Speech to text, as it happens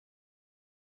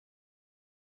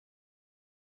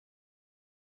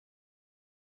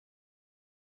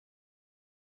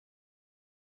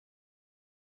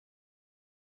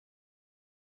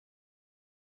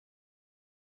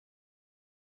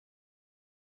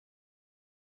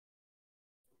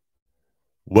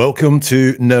Welcome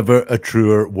to Never a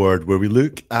Truer Word, where we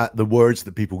look at the words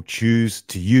that people choose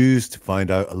to use to find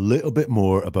out a little bit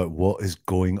more about what is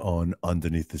going on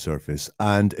underneath the surface.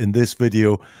 And in this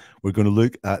video, we're going to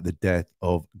look at the death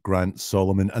of Grant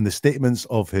Solomon and the statements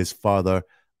of his father,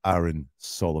 Aaron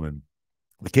Solomon.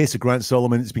 The case of Grant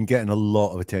Solomon has been getting a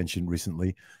lot of attention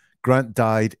recently. Grant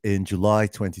died in July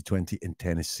 2020 in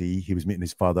Tennessee. He was meeting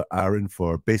his father, Aaron,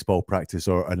 for baseball practice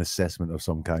or an assessment of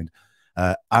some kind.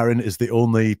 Aaron is the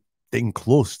only thing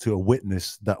close to a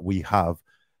witness that we have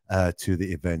to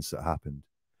the events that happened.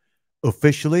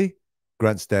 Officially,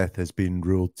 Grant's death has been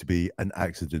ruled to be an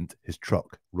accident. His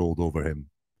truck rolled over him.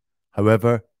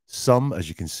 However, some, as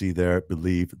you can see there,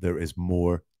 believe there is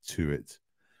more to it.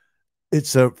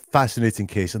 It's a fascinating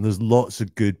case, and there's lots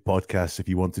of good podcasts if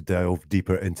you want to delve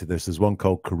deeper into this. There's one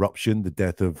called Corruption, the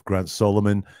Death of Grant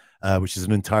Solomon, which is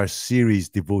an entire series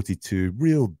devoted to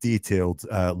real detailed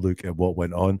look at what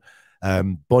went on.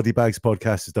 Body Bags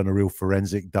podcast has done a real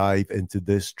forensic dive into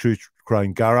this. True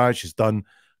Crime Garage has done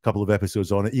a couple of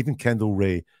episodes on it. Even Kendall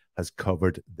Ray has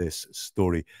covered this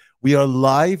story. We are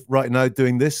live right now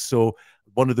doing this, so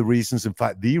one of the reasons, in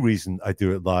fact, the reason I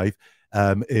do it live,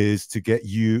 is to get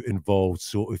you involved.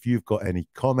 So if you've got any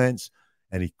comments,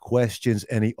 any questions,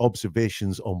 any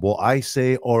observations on what I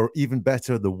say, or even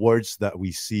better, the words that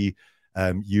we see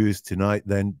used tonight,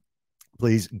 then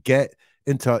please get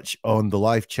in touch on the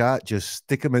live chat. Just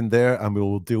stick them in there and we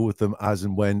will deal with them as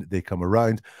and when they come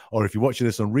around. Or if you're watching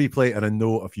this on replay, and I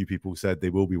know a few people said they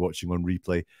will be watching on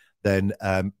replay, then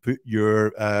put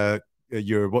your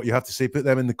what you have to say, put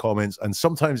them in the comments. And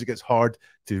sometimes it gets hard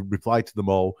to reply to them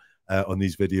all on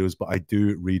these videos, but I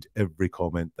do read every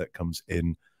comment that comes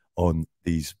in on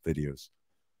these videos.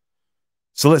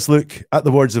 So let's look at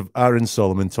the words of Aaron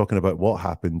Solomon talking about what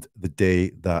happened the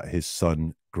day that his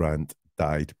son Grant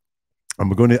died. And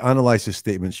we're going to analyze his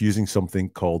statements using something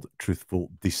called truthful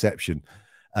deception.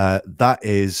 That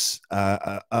is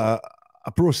a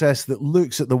process that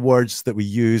looks at the words that we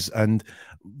use and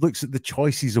looks at the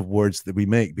choices of words that we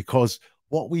make, because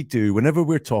what we do whenever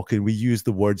we're talking, we use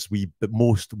the words we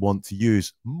most want to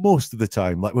use most of the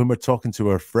time. Like when we're talking to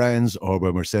our friends or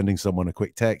when we're sending someone a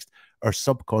quick text, our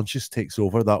subconscious takes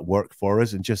over that work for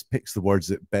us and just picks the words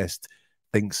that best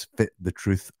thinks fit the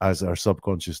truth as our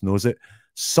subconscious knows it.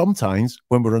 Sometimes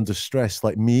when we're under stress,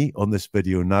 like me on this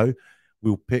video now,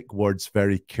 we'll pick words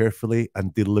very carefully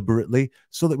and deliberately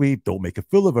so that we don't make a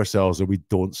fool of ourselves or we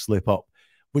don't slip up.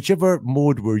 Whichever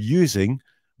mode we're using,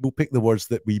 we'll pick the words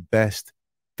that we best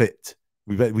fit,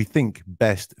 we think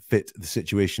best fit the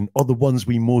situation, or the ones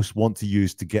we most want to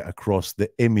use to get across the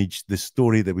image, the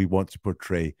story that we want to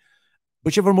portray.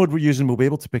 Whichever mode we're using, we'll be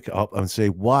able to pick it up and say,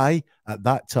 why at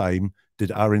that time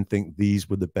did Aaron think these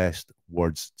were the best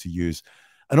words to use?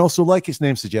 And also, like its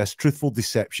name suggests, truthful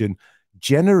deception.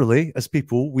 Generally, as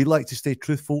people, we like to stay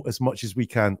truthful as much as we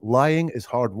can. Lying is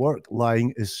hard work.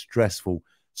 Lying is stressful.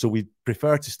 So we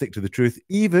prefer to stick to the truth,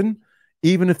 even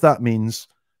if that means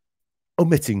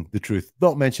omitting the truth,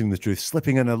 not mentioning the truth,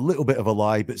 slipping in a little bit of a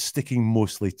lie, but sticking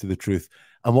mostly to the truth.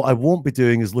 And what I won't be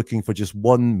doing is looking for just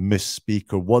one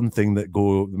misspeak or one thing that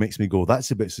makes me go, that's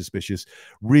a bit suspicious.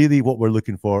 Really, what we're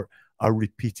looking for are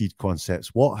repeated concepts.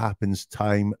 What happens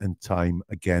time and time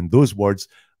again? Those words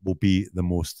will be the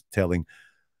most telling.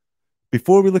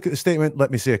 Before we look at the statement,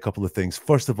 let me say a couple of things.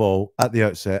 First of all, at the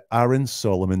outset, Aaron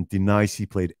Solomon denies he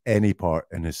played any part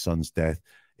in his son's death.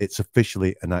 It's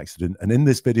officially an accident. And in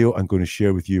this video, I'm going to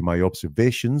share with you my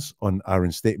observations on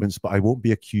Aaron's statements, but I won't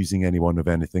be accusing anyone of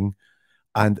anything.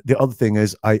 And the other thing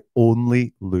is, I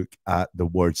only look at the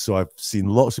words. So I've seen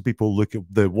lots of people look at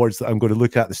the words that I'm going to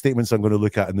look at, the statements I'm going to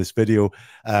look at in this video,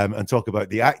 and talk about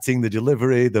the acting, the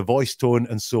delivery, the voice tone,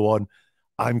 and so on.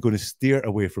 I'm going to steer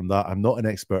away from that. I'm not an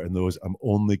expert in those. I'm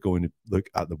only going to look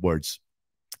at the words.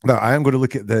 Now, I am going to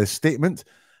look at the statement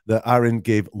that Aaron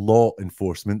gave law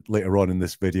enforcement later on in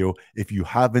this video. If you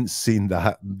haven't seen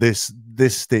that, this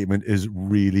statement is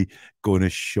really going to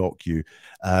shock you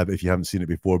if you haven't seen it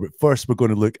before. But first, we're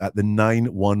going to look at the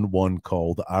 911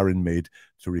 call that Aaron made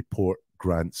to report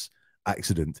Grant's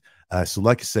accident. So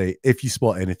like I say, if you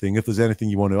spot anything, if there's anything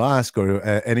you want to ask or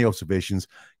any observations,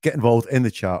 get involved in the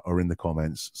chat or in the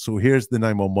comments. So here's the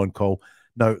 911 call.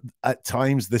 Now, at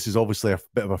times, this is obviously a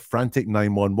bit of a frantic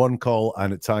 911 call,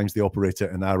 and at times the operator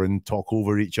and Aaron talk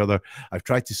over each other. I've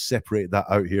tried to separate that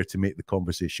out here to make the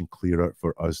conversation clearer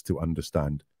for us to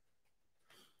understand.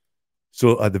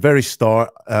 So at the very start,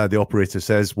 the operator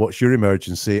says, "What's your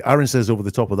emergency?" Aaron says over the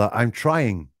top of that, "I'm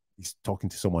trying." He's talking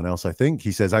to someone else, I think.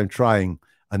 He says, "I'm trying."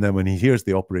 And then when he hears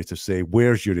the operator say,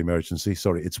 "Where's your emergency?"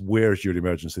 Sorry, it's "Where's your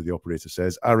emergency?" The operator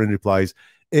says. Aaron replies,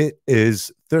 "It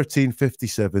is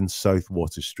 1357 South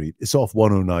Water Street. It's off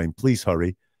 109. Please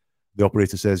hurry." The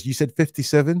operator says, "You said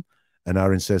 57?" And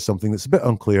Aaron says something that's a bit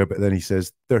unclear, but then he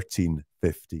says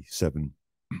 1357.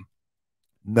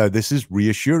 Now, this is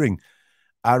reassuring.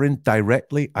 Aaron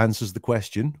directly answers the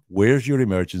question, "Where's your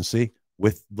emergency?"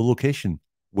 with the location,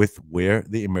 with where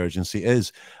the emergency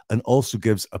is, and also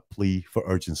gives a plea for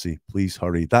urgency. Please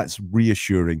hurry. That's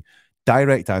reassuring.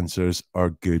 Direct answers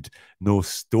are good. No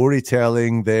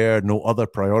storytelling there, no other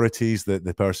priorities that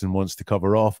the person wants to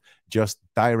cover off, just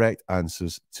direct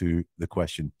answers to the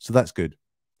question. So that's good.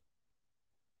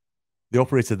 The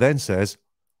operator then says,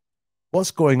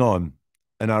 "What's going on?"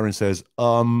 And Aaron says,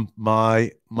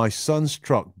 my son's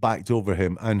truck backed over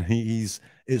him and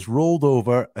it's rolled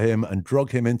over him and drug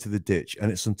him into the ditch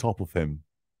and it's on top of him.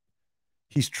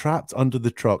 He's trapped under the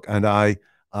truck and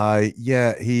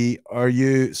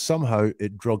somehow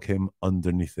it drug him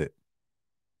underneath it.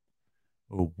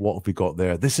 Oh, what have we got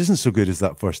there? This isn't so good as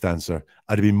that first answer.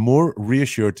 I'd have been more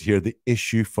reassured to hear the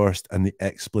issue first and the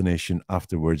explanation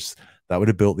afterwards. That would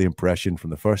have built the impression from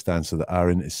the first answer that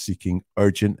Aaron is seeking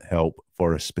urgent help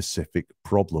for a specific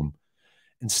problem.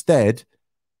 Instead,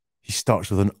 he starts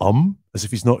with an as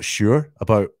if he's not sure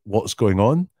about what's going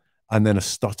on, and then a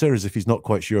stutter as if he's not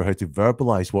quite sure how to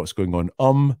verbalize what's going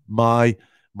on.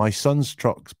 My son's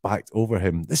truck's backed over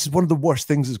him. This is one of the worst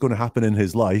things that's going to happen in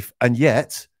his life, and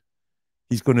yet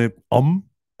he's going to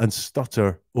and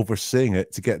stutter over saying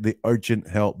it to get the urgent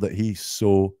help that he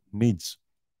so needs.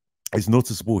 It's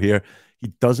noticeable here,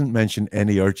 he doesn't mention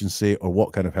any urgency or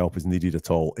what kind of help is needed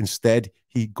at all. Instead,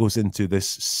 he goes into this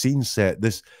scene set,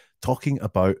 this talking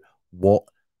about what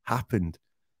happened.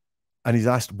 And he's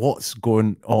asked what's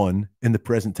going on in the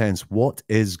present tense. What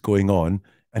is going on?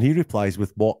 And he replies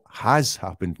with what has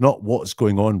happened, not what's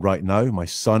going on right now. My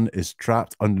son is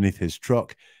trapped underneath his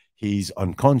truck. He's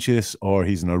unconscious or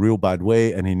he's in a real bad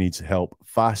way and he needs help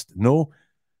fast. No,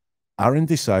 Aaron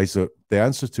decides that the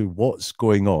answer to what's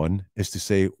going on is to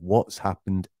say what's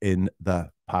happened in the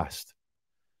past.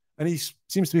 And he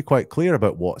seems to be quite clear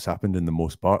about what's happened in the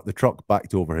most part. The truck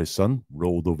backed over his son,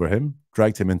 rolled over him,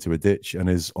 dragged him into a ditch, and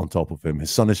is on top of him.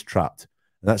 His son is trapped.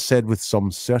 And that's said with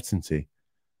some certainty.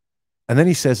 And then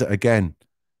he says it again.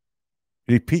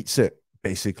 He repeats it,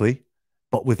 basically,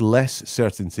 but with less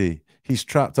certainty. He's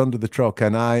trapped under the truck,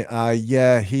 and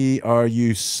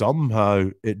somehow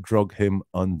it drug him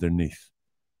underneath.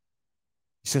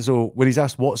 He says, oh, when he's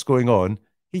asked what's going on,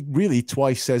 he really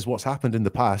twice says what's happened in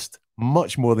the past,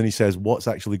 much more than he says what's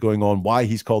actually going on, why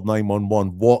he's called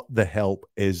 911, what the help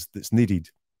is that's needed.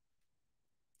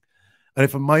 And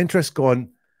if my interest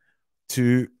gone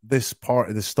to this part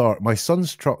at the start, my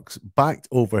son's truck's backed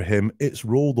over him, it's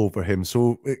rolled over him.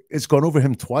 So it's gone over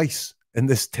him twice in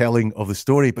this telling of the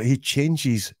story, but he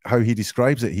changes how he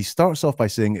describes it. He starts off by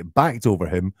saying it backed over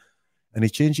him, and he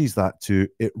changes that to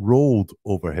it rolled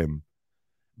over him.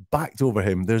 Backed over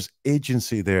him, there's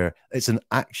agency there. It's an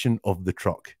action of the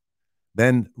truck.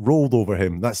 Then rolled over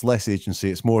him, that's less agency.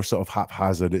 It's more sort of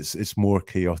haphazard. It's more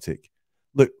chaotic.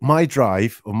 Look, my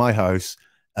drive of my house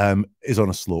is on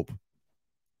a slope.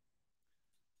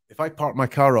 If I parked my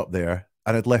car up there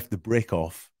and I'd left the brake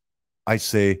off, I'd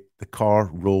say the car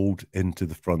rolled into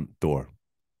the front door.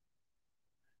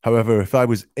 However, if I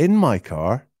was in my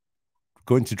car,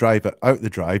 going to drive it out the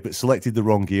drive, but selected the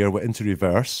wrong gear, went into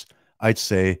reverse, I'd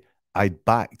say I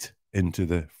backed into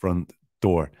the front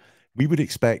door. We would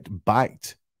expect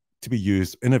backed to be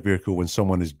used in a vehicle when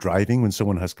someone is driving, when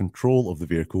someone has control of the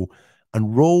vehicle,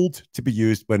 and rolled to be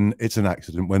used when it's an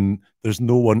accident, when there's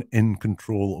no one in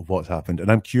control of what's happened.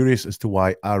 And I'm curious as to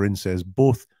why Aaron says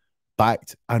both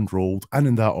backed and rolled, and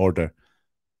in that order,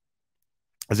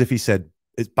 as if he said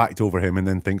it's backed over him and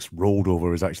then thinks rolled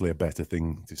over is actually a better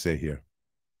thing to say here.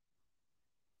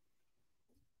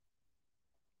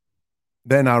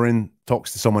 Then Aaron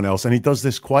talks to someone else, and he does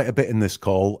this quite a bit in this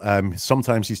call.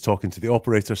 Sometimes he's talking to the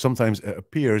operator. Sometimes it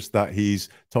appears that he's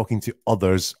talking to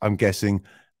others, I'm guessing,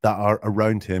 that are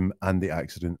around him and the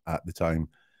accident at the time.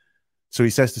 So he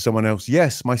says to someone else,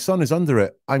 yes, my son is under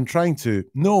it. I'm trying to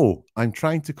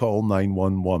call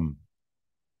 911.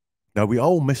 Now, we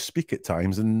all misspeak at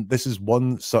times, and this is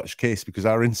one such case because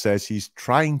Aaron says he's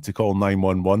trying to call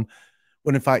 911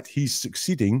 when, in fact, he's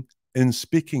succeeding in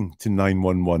speaking to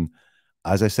 911.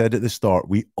 As I said at the start,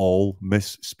 we all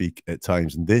misspeak at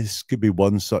times, and this could be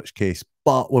one such case.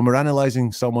 But when we're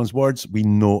analyzing someone's words, we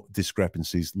note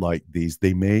discrepancies like these.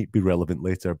 They may be relevant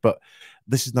later, but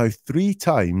this is now 3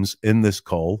 times in this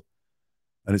call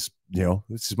And it's,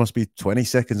 this must be 20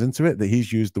 seconds into it that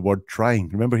he's used the word trying.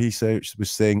 Remember, he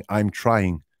was saying, I'm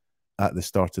trying at the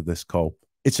start of this call.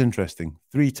 It's interesting.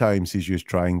 3 times he's used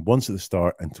trying, once at the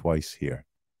start and twice here.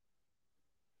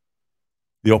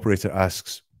 The operator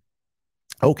asks,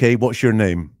 okay, what's your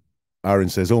name? Aaron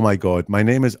says, oh my God, my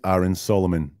name is Aaron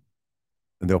Solomon.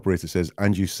 And the operator says,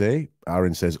 and you say?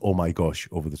 Aaron says, oh my gosh,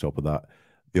 over the top of that.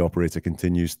 The operator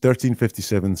continues,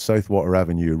 1357 Southwater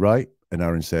Avenue, right? And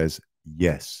Aaron says,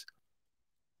 yes.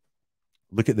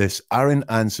 Look at this. Aaron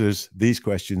answers these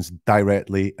questions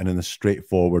directly and in a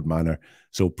straightforward manner.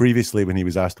 So previously, when he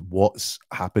was asked what's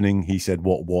happening, he said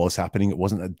what was happening. It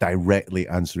wasn't directly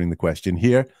answering the question.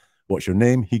 Here, what's your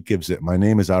name? He gives it. My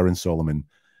name is Aaron Solomon,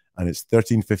 and it's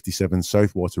 1357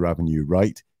 Southwater Avenue,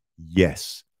 right?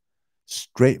 Yes.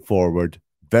 Straightforward,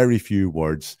 very few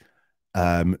words.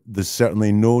 There's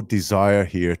certainly no desire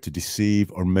here to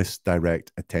deceive or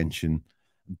misdirect attention.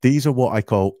 These are what I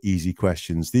call easy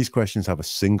questions. These questions have a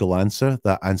single answer.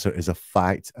 That answer is a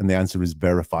fact, and the answer is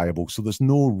verifiable. So there's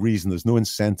no reason, there's no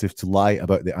incentive to lie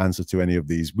about the answer to any of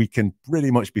these. We can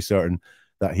pretty much be certain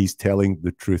that he's telling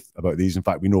the truth about these. In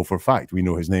fact, we know for a fact, we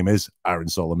know his name is Aaron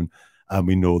Solomon, and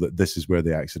we know that this is where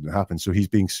the accident happened. So he's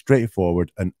being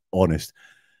straightforward and honest.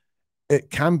 It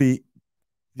can be,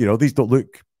 these don't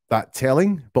look that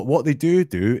telling, but what they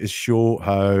do is show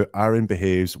how Aaron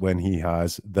behaves when he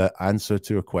has the answer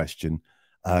to a question,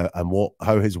 and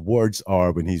how his words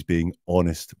are when he's being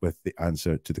honest with the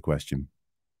answer to the question.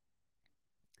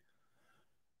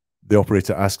 The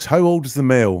operator asks, how old is the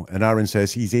male? And Aaron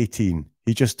says he's 18.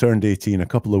 He just turned 18 a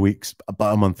couple of weeks,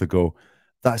 about a month ago.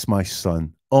 That's my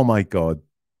son. Oh my God.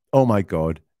 Oh my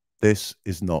God. This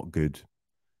is not good.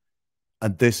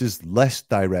 And this is less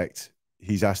direct.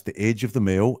 He's asked the age of the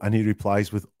male, and he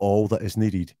replies with all that is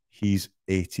needed. He's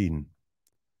 18.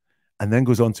 And then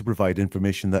goes on to provide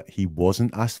information that he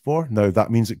wasn't asked for. Now,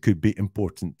 that means it could be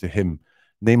important to him,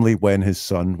 namely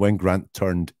when Grant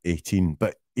turned 18.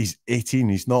 But he's 18.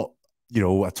 He's not,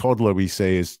 a toddler, we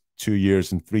say, is 2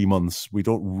 years and 3 months. We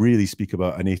don't really speak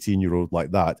about an 18-year-old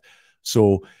like that.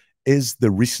 So is the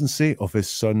recency of his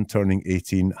son turning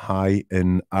 18 high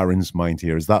in Aaron's mind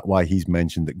here? Is that why he's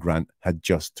mentioned that Grant had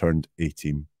just turned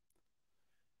 18?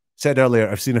 Said earlier,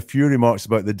 I've seen a few remarks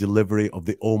about the delivery of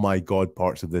the oh my God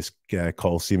parts of this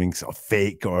call seeming sort of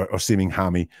fake or seeming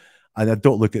hammy. And I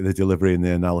don't look at the delivery and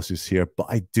the analysis here, but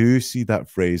I do see that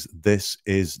phrase, this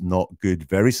is not good.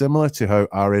 Very similar to how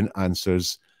Aaron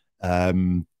answers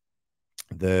the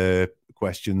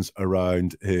questions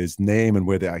around his name and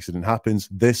where the accident happens.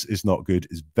 This is not good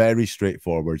is very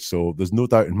straightforward. So there's no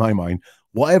doubt in my mind,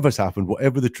 whatever's happened,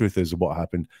 whatever the truth is of what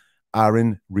happened,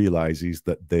 Aaron realizes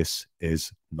that this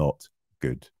is not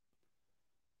good.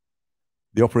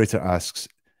 The operator asks,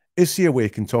 is he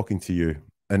awake and talking to you?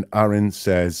 And Aaron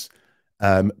says,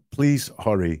 please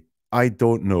hurry. I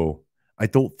don't know. I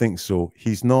don't think so.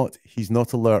 He's not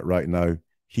alert right now.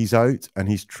 He's out and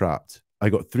he's trapped. I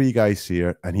got 3 guys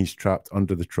here and he's trapped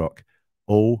under the truck.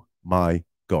 Oh my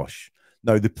gosh.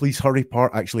 Now, the please hurry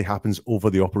part actually happens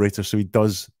over the operator, so he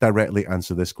does directly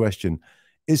answer this question.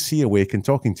 Is he awake and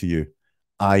talking to you?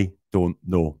 I don't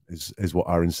know, is what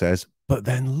Aaron says. But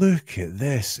then look at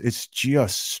this. It's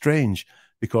just strange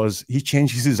because he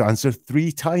changes his answer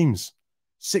 3 times.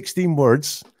 16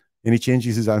 words, and he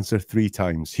changes his answer 3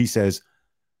 times. He says,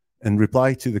 in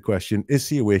reply to the question, is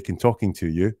he awake and talking to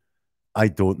you? I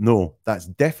don't know. That's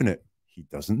definite. He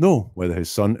doesn't know whether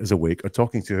his son is awake or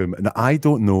talking to him. And I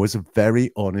don't know is a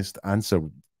very honest answer.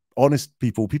 Honest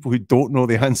people who don't know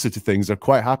the answer to things are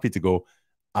quite happy to go,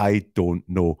 I don't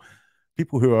know.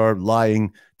 People who are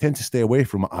lying tend to stay away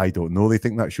from I don't know. They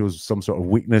think that shows some sort of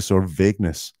weakness or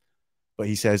vagueness. But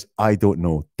he says, I don't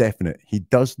know. Definite. He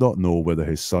does not know whether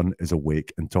his son is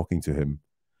awake and talking to him.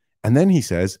 And then he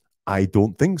says, I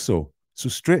don't think so. So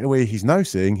straight away, he's now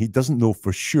saying he doesn't know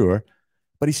for sure,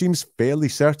 but he seems fairly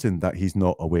certain that he's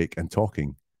not awake and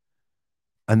talking.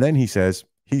 And then he says,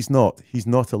 he's not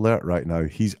alert right now.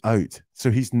 He's out.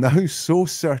 So he's now so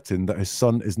certain that his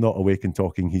son is not awake and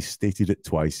talking. He's stated it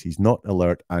twice. He's not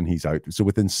alert and he's out. So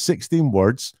within 16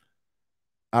 words,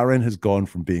 Aaron has gone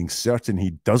from being certain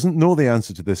he doesn't know the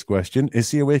answer to this question,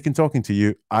 is he awake and talking to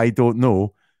you? I don't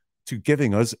know, to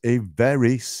giving us a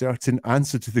very certain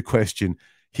answer to the question.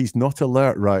 He's not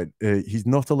alert right. He's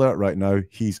not alert right now.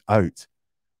 He's out.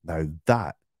 Now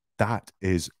that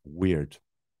is weird.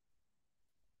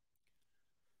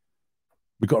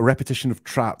 We've got a repetition of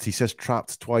trapped. He says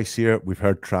trapped twice here. We've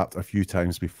heard trapped a few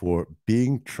times before.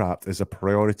 Being trapped is a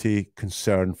priority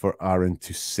concern for Aaron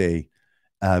to say.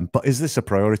 But is this a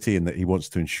priority in that he wants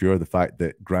to ensure the fact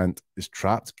that Grant is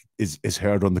trapped is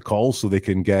heard on the call so they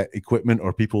can get equipment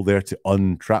or people there to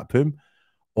untrap him?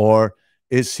 Or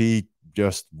is he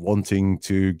just wanting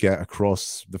to get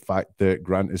across the fact that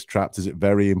Grant is trapped? Is it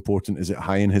very important? Is it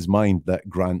high in his mind that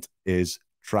Grant is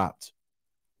trapped?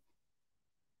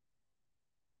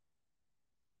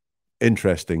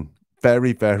 Interesting.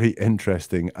 Very, very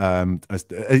interesting.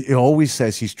 He always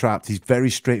says he's trapped. He's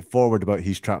very straightforward about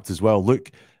he's trapped as well.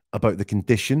 Look, about the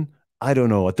condition. I don't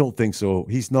know. I don't think so.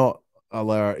 He's not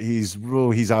alert.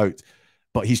 He's out,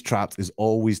 but he's trapped is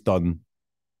always done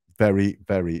very,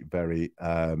 very, very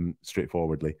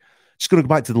straightforwardly. Just going to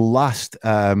go back to the last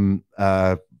thing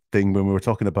when we were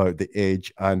talking about the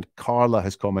age, and Carla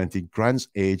has commented, Grant's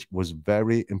age was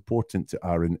very important to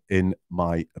Aaron, in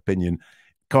my opinion.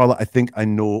 Carla, I think I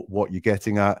know what you're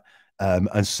getting at.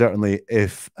 And certainly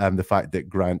if the fact that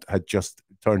Grant had just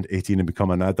turned 18 and become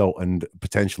an adult and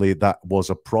potentially that was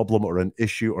a problem or an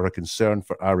issue or a concern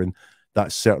for Aaron,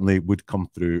 that certainly would come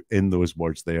through in those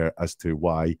words there as to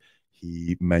why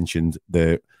he mentioned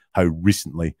how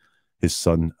recently his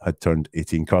son had turned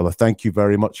 18. Carla, thank you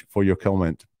very much for your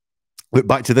comment. Look,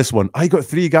 back to this one. I got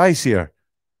 3 guys here.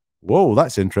 Whoa,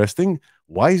 that's interesting.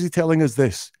 Why is he telling us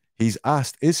this? He's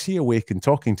asked, is he awake and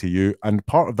talking to you? And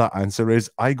part of that answer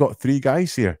is, I got 3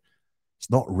 guys here.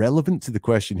 It's not relevant to the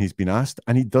question he's been asked,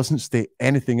 and he doesn't state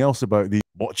anything else about the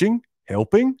watching,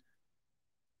 helping,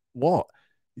 what?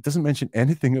 He doesn't mention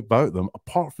anything about them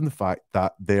apart from the fact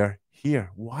that they're here.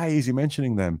 Why is he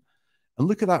mentioning them? And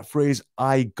look at that phrase,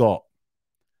 I got.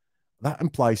 That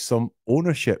implies some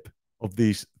ownership of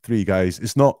these 3 guys.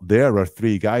 It's not there are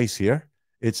 3 guys here.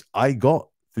 It's I got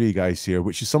 3 guys here,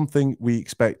 which is something we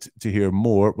expect to hear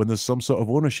more when there's some sort of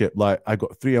ownership. Like, I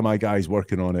got 3 of my guys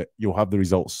working on it. You'll have the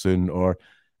results soon. Or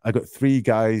I got 3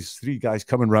 guys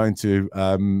coming round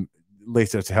to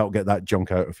later to help get that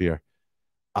junk out of here.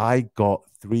 I got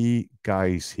 3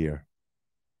 guys here.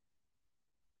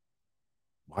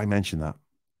 Why mention that?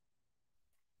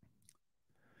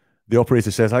 The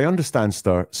operator says, I understand,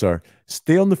 sir.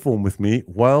 Stay on the phone with me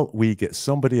while we get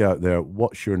somebody out there.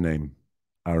 What's your name?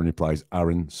 Aaron replies,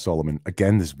 Aaron Solomon.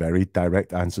 Again, this very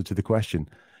direct answer to the question.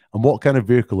 And what kind of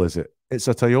vehicle is it? It's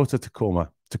a Toyota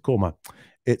Tacoma.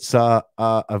 It's a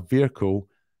vehicle.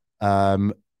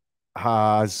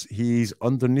 He's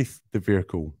underneath the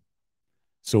vehicle.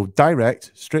 So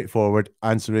direct, straightforward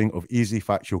answering of easy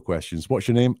factual questions. What's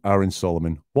your name? Aaron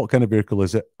Solomon. What kind of vehicle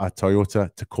is it? A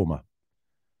Toyota Tacoma.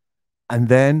 And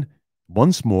then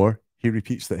once more, he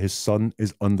repeats that his son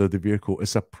is under the vehicle.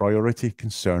 It's a priority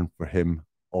concern for him,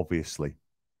 obviously.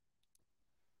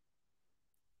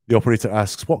 The operator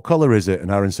asks, what color is it?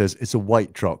 And Aaron says, it's a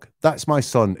white truck. That's my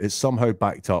son. It's somehow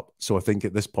backed up. So I think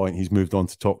at this point, he's moved on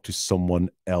to talk to someone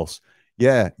else.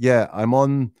 Yeah, I'm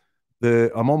on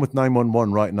with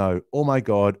 911 right now. Oh my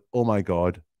God, oh my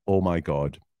God, oh my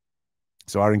God.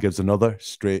 So Aaron gives another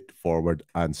straightforward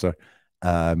answer,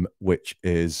 which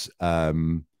is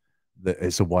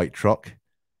it's a white truck.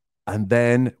 And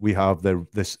then we have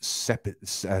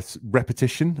this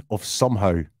repetition of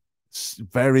somehow,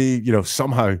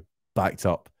 somehow backed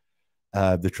up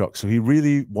the truck. So he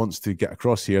really wants to get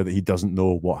across here that he doesn't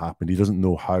know what happened. He doesn't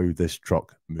know how this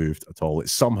truck moved at all.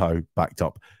 It's somehow backed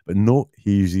up. But no,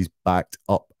 he uses backed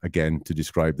up again to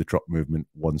describe the truck movement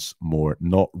once more.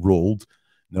 Not rolled.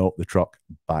 No, the truck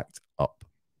backed up.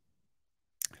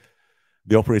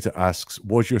 The operator asks,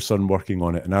 was your son working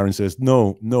on it? And Aaron says,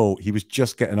 no, he was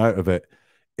just getting out of it.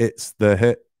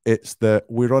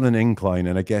 We're on an incline,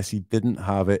 and I guess he didn't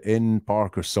have it in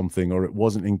park or something, or it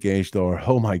wasn't engaged, or,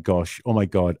 oh my gosh, oh my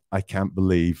God, I can't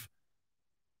believe.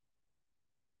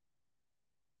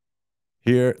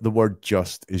 Here, the word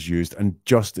just is used, and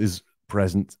just is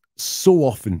present so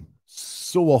often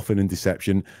in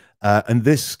deception. In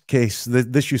this case,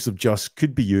 this use of just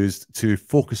could be used to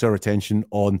focus our attention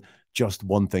on just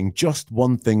one thing. Just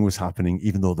one thing was happening,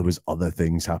 even though there was other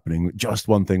things happening. Just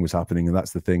one thing was happening, and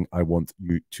that's the thing I want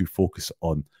you to focus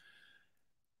on.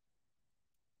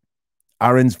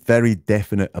 Aaron's very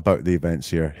definite about the events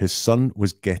here. His son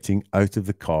was getting out of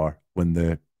the car when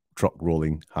the truck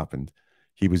rolling happened.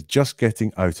 He was just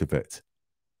getting out of it.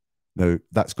 Now,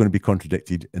 that's going to be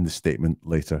contradicted in the statement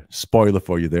later. Spoiler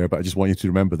for you there, but I just want you to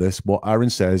remember this. What Aaron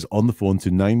says on the phone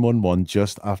to 911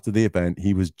 just after the event,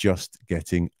 he was just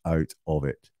getting out of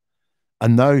it.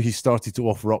 And now he started to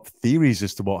offer up theories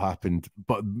as to what happened,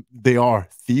 but they are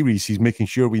theories. He's making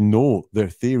sure we know they're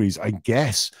theories. I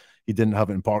guess he didn't have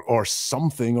it in park or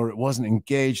something, or it wasn't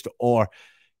engaged, or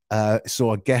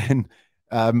so again,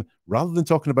 Rather than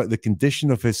talking about the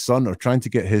condition of his son or trying to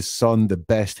get his son the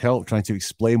best help, trying to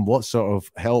explain what sort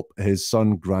of help his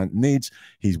son Grant needs,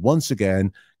 he's once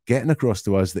again getting across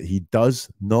to us that he does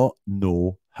not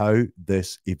know how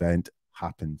this event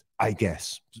happened, I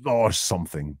guess, or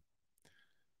something.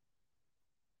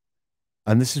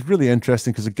 And this is really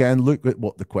interesting because, again, look at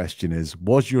what the question is.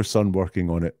 Was your son working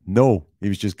on it? No, he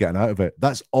was just getting out of it.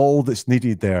 That's all that's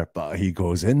needed there. But he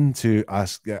goes into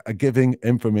giving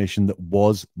information that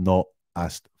was not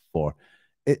asked for.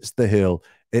 It's the hill.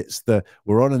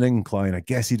 We're on an incline. I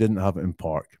guess he didn't have it in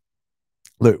park.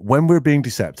 Look, when we're being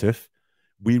deceptive,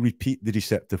 we repeat the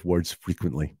deceptive words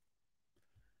frequently.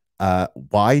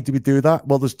 Why do we do that?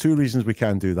 Well, there's two reasons we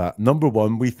can do that. Number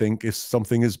one, we think if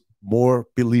something is more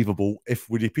believable if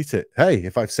we repeat it. Hey,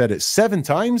 if I've said it 7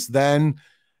 times, then,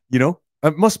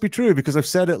 it must be true because I've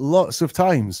said it lots of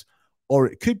times. Or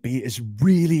it could be it's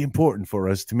really important for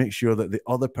us to make sure that the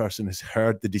other person has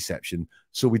heard the deception.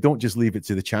 So we don't just leave it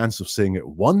to the chance of saying it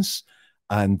once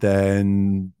and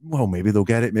then, well, maybe they'll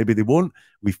get it, maybe they won't.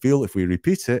 We feel if we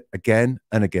repeat it again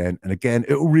and again and again,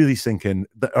 it will really sink in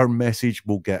that our message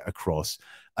will get across.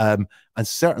 And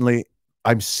certainly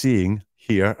I'm seeing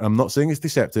here, I'm not saying it's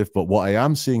deceptive, but what I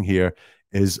am seeing here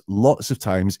is lots of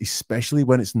times, especially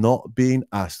when it's not being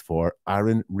asked for,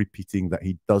 Aaron repeating that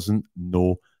he doesn't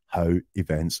know how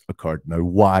events occurred. Now,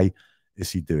 why is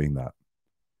he doing that?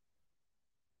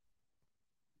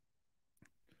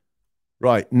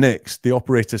 Right, next, the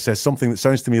operator says something that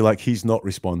sounds to me like he's not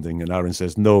responding, and Aaron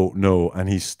says, no, no, and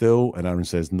he's still, and Aaron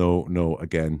says, no, no,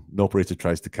 again. The operator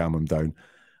tries to calm him down.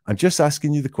 I'm just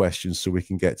asking you the questions so we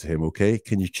can get to him, okay?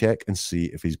 Can you check and see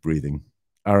if he's breathing?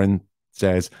 Aaron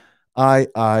says,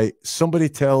 somebody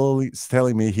telling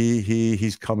me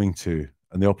he's coming to.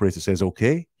 And the operator says,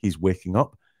 okay, he's waking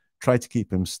up. Try to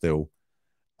keep him still.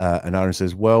 And Aaron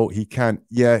says, well, he can't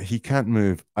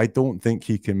move. I don't think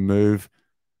he can move.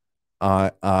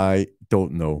 I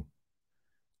don't know.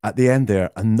 At the end there,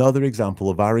 another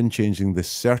example of Aaron changing the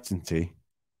certainty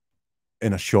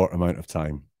in a short amount of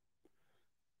time.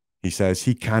 He says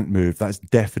he can't move. That's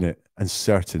definite and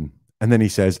certain. And then he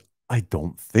says, I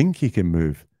don't think he can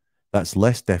move. That's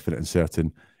less definite and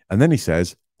certain. And then he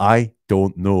says, I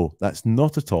don't know. That's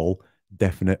not at all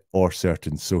definite or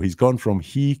certain. So he's gone from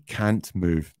he can't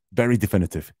move, very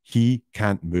definitive. He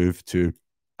can't move to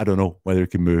I don't know whether he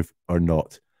can move or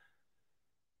not.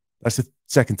 That's the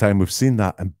second time we've seen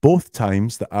that. And both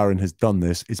times that Aaron has done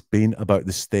this, it's been about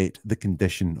the state, the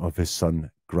condition of his son,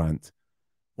 Grant.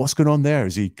 What's going on there?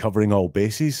 Is he covering all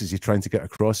bases? Is he trying to get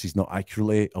across he's not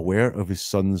accurately aware of his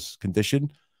son's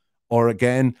condition? Or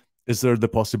again, is there the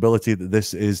possibility that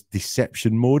this is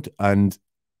deception mode and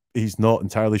he's not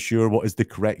entirely sure what is the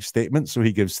correct statement? So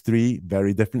he gives 3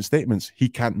 very different statements. He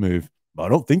can't move, but I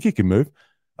don't think he can move.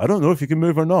 I don't know if he can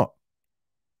move or not.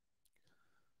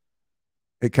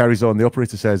 It carries on. The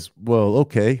operator says, well,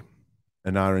 okay.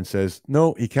 And Aaron says,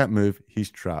 no, he can't move.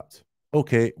 He's trapped.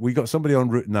 Okay, we got somebody en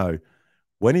route now.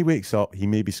 When he wakes up, he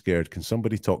may be scared. Can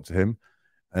somebody talk to him?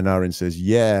 And Aaron says,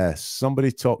 yeah,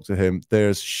 somebody talk to him.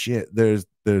 There's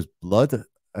blood.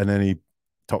 And then he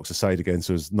talks aside again.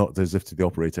 So it's not as if to the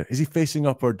operator. Is he facing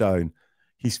up or down?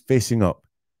 He's facing up.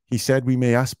 He said, we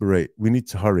may aspirate. We need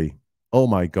to hurry. Oh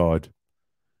my God.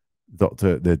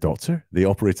 The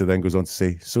operator then goes on to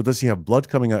say, so does he have blood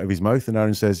coming out of his mouth? And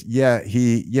Aaron says, yeah,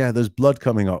 there's blood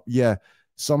coming up. Yeah,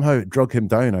 somehow it drug him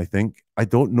down, I think. I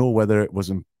don't know whether it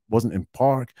wasn't in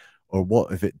park or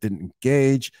what, if it didn't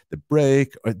engage the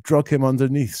brake or it drug him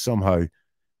underneath somehow.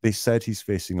 They said he's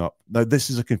facing up. Now, this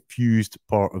is a confused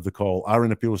part of the call.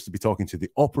 Aaron appears to be talking to the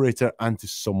operator and to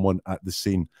someone at the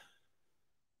scene.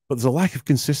 But there's a lack of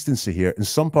consistency here. In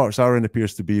some parts, Aaron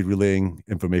appears to be relaying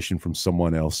information from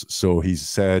someone else. So he's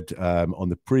said on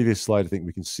the previous slide, I think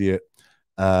we can see it,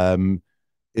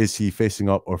 is he facing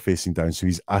up or facing down? So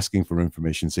he's asking for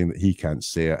information, saying that he can't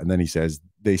say it. And then he says,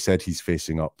 they said he's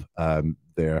facing up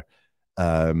there.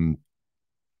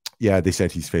 Yeah, they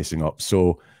said he's facing up.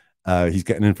 So he's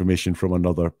getting information from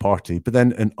another party. But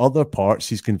then in other parts,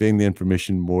 he's conveying the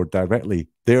information more directly.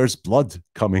 There's blood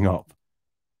coming up.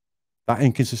 That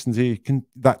inconsistency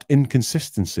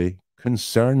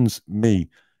concerns me.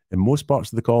 In most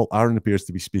parts of the call, Aaron appears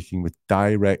to be speaking with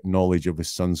direct knowledge of his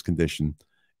son's condition.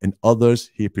 In others,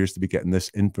 he appears to be getting this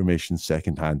information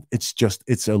secondhand.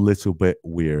 It's a little bit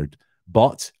weird.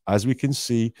 But as we can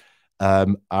see,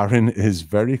 Aaron is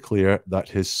very clear that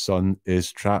his son is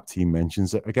trapped. He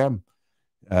mentions it again.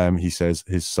 He says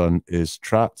his son is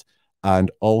trapped.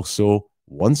 And also,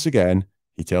 once again,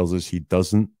 he tells us he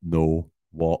doesn't know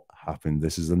what happened.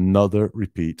 This is another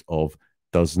repeat of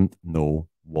doesn't know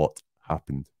what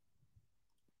happened.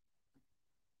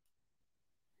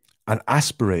 And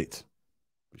aspirate,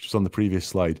 which was on the previous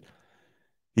slide.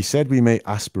 He said we may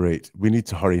aspirate. We need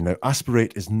to hurry. Now,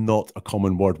 aspirate is not a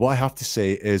common word. What I have to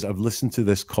say is I've listened to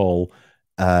this call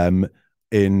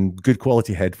in good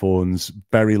quality headphones,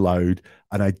 very loud,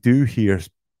 and I do hear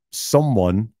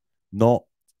someone, not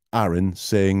Aaron,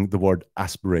 saying the word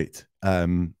aspirate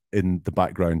in the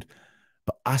background.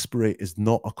 But aspirate is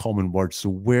not a common word. So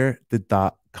where did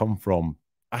that come from?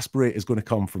 Aspirate is going to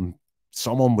come from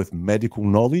someone with medical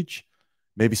knowledge,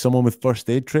 maybe someone with first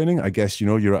aid training. I guess, you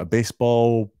know, you're at a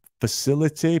baseball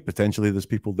facility. Potentially there's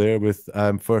people there with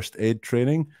first aid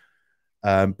training.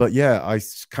 But yeah, I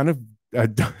kind of,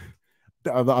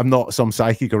 I'm not some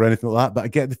psychic or anything like that, but I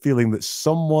get the feeling that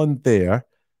someone there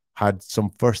had some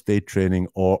first aid training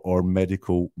or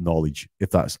medical knowledge,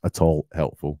 if that's at all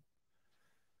helpful.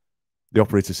 The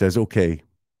operator says, okay.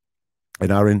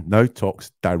 And Aaron now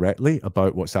talks directly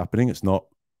about what's happening. It's not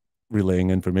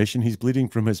relaying information. He's bleeding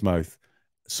from his mouth.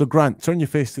 So Grant, turn your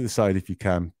face to the side if you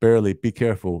can. Barely, be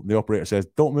careful. The operator says,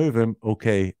 don't move him.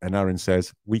 Okay. And Aaron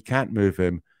says, we can't move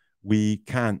him. We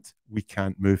can't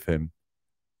move him.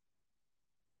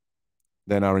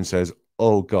 Then Aaron says,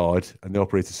 oh God. And the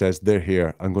operator says, they're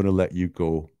here. I'm going to let you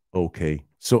go. Okay.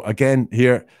 So again,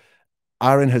 here,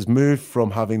 Aaron has moved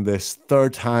from having this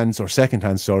second-hand,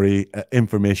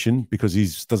 information, because he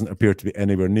doesn't appear to be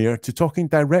anywhere near, to talking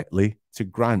directly to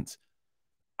Grant.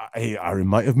 Aaron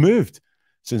might have moved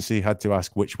since he had to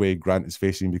ask which way Grant is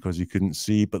facing because he couldn't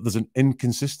see, but there's an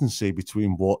inconsistency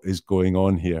between what is going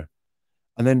on here.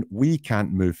 And then we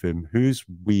can't move him. Who's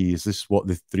we? Is this what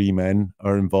the three men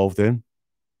are involved in?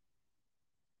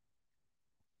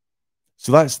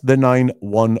 So that's the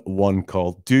 911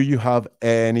 call. Do you have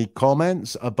any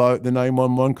comments about the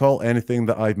 911 call? Anything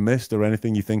that I've missed or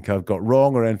anything you think I've got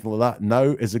wrong or anything like that? Now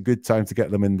is a good time to get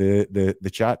them in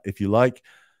the chat if you like.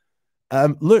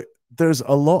 Look, there's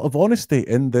a lot of honesty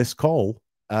in this call.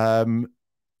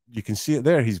 You can see it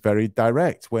there. He's very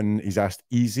direct when he's asked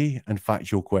easy and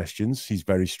factual questions. He's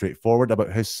very straightforward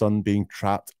about his son being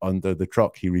trapped under the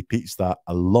truck. He repeats that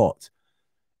a lot.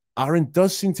 Aaron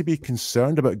does seem to be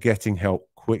concerned about getting help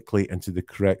quickly into the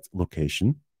correct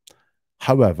location.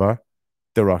 However,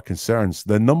 there are concerns.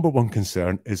 The number one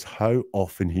concern is how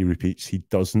often he repeats he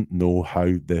doesn't know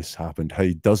how this happened, how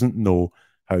he doesn't know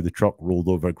how the truck rolled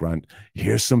over Grant.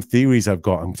 Here's some theories I've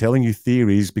got. I'm telling you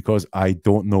theories because I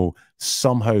don't know.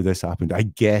 Somehow this happened. I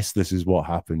guess this is what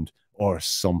happened or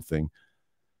something.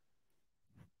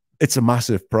 It's a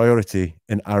massive priority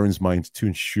in Aaron's mind to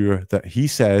ensure that he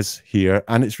says here,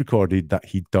 and it's recorded, that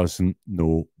he doesn't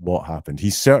know what happened.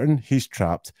 He's certain he's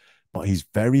trapped, but he's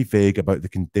very vague about the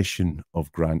condition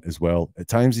of Grant as well. At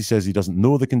times he says he doesn't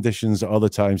know the conditions. At other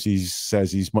times he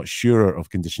says he's much surer of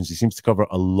conditions. He seems to cover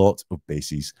a lot of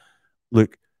bases.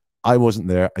 Look, I wasn't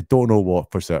there. I don't know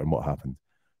what for certain what happened.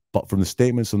 But from the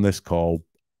statements on this call,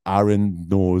 Aaron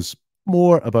knows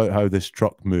more about how this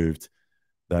truck moved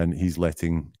than he's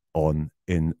letting on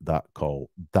in that call.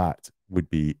 That would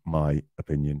be my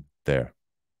opinion there.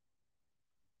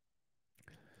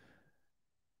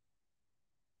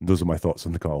 Those are my thoughts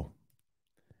on the call.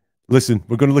 Listen,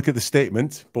 we're going to look at the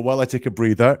statement, but while I take a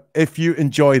breather, if you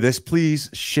enjoy this, please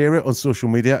share it on social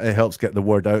media. It helps get the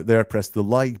word out there. Press the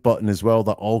like button as well.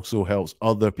 That also helps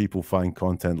other people find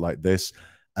content like this.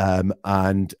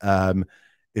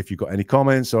 If you've got any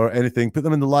comments or anything, put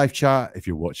them in the live chat. If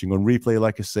you're watching on replay,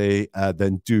 like I say,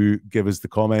 then do give us the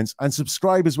comments and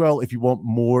subscribe as well if you want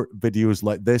more videos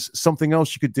like this. Something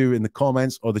else you could do in the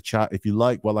comments or the chat if you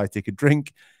like while I take a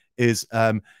drink is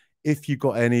if you've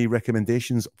got any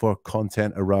recommendations for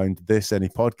content around this, any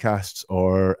podcasts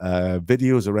or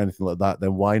videos or anything like that,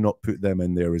 then why not put them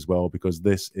in there as well? Because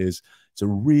it's a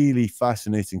really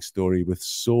fascinating story with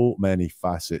so many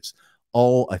facets,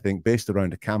 all, I think, based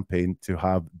around a campaign to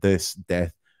have this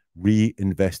death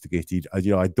re-investigated.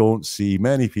 I don't see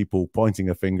many people pointing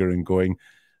a finger and going,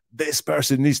 this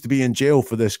person needs to be in jail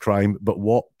for this crime. But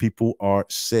what people are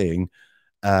saying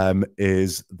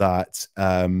is that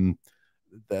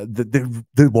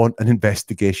they want an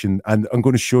investigation. And I'm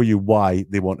going to show you why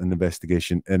they want an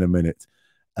investigation in a minute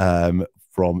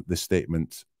from the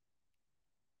statement.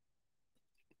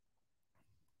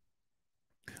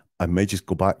 I may just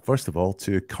go back, first of all,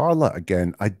 to Carla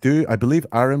again. I believe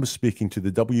Aaron was speaking to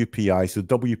the WPI. So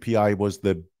WPI was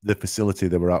the facility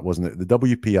they were at, wasn't it? The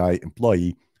WPI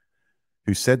employee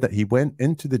who said that he went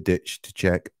into the ditch to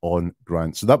check on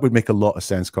Grant. So that would make a lot of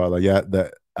sense, Carla. Yeah,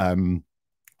 that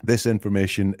this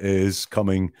information is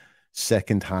coming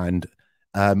secondhand.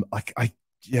 Like I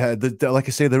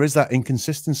say, there is that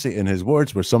inconsistency in his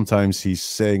words where sometimes he's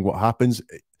saying what happens.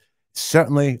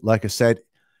 Certainly, like I said,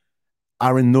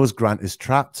 Aaron knows Grant is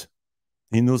trapped,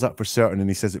 He knows that for certain, and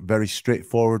he says it very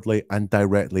straightforwardly and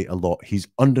directly a lot. He's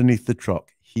underneath the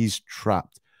truck. He's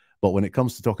trapped. But when it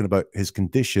comes to talking about his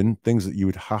condition, things that you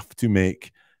would have to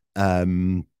make,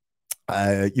 maybe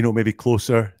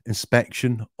closer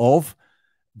inspection of,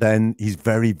 then he's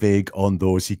very vague on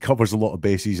those. He covers a lot of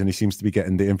bases, and he seems to be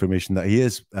getting the information that he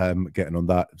is getting on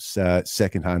that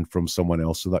secondhand from someone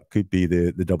else. So that could be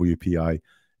the WPI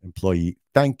employee.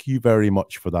 Thank you very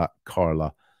much for that,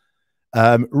 Carla.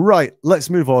 Right, let's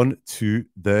move on to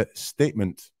the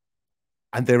statement.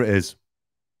 And there it is.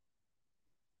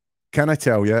 Can I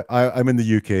tell you, I'm in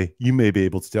the UK. You may be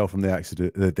able to tell from the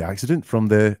accident, from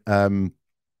the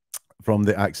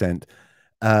accent.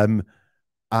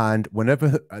 And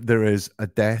whenever there is a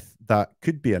death that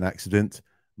could be an accident,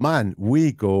 man,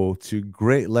 we go to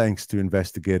great lengths to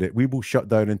investigate it. We will shut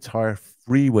down entire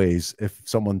freeways if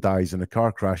someone dies in a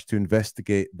car crash to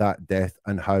investigate that death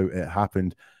and how it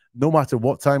happened. No matter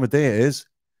what time of day it is,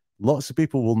 lots of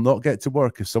people will not get to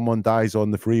work if someone dies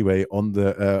on the freeway on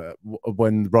the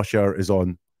when rush hour is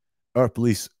on. Our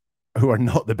police, who are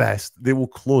not the best, they will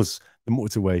close the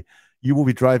motorway. You will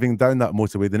be driving down that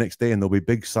motorway the next day, and there'll be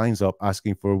big signs up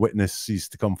asking for witnesses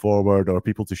to come forward or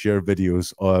people to share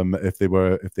videos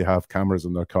if they have cameras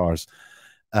in their cars.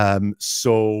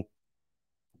 So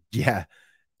yeah,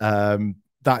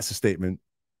 that's a statement.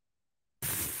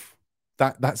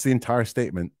 That's the entire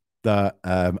statement that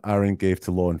Aaron gave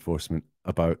to law enforcement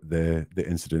about the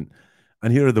incident.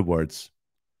 And here are the words.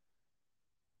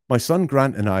 My son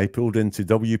Grant and I pulled into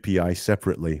WPI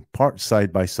separately, parked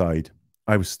side by side.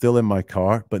 I was still in my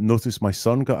car, but noticed my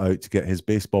son got out to get his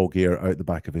baseball gear out the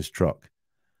back of his truck.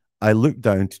 I looked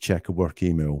down to check a work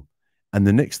email. And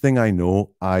the next thing I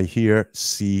know, I hear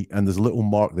see, and there's a little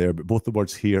mark there, but both the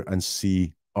words hear and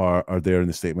see are there in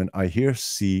the statement. I hear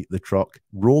see the truck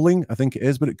rolling, I think it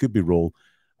is, but it could be roll.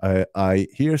 I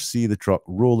hear see the truck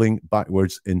rolling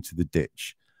backwards into the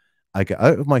ditch. I get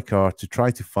out of my car to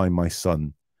try to find my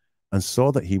son and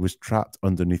saw that he was trapped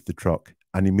underneath the truck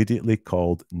and immediately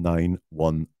called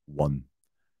 911.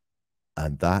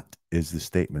 And that is the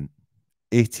statement.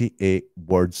 88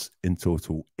 words in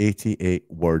total, 88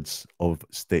 words of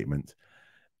statement.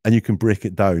 And you can break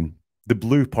it down. The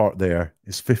blue part there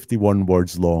is 51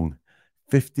 words long.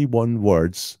 51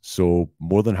 words, so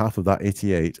more than half of that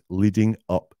 88, leading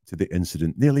up to the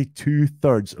incident. Nearly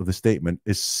 2/3 of the statement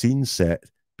is scene set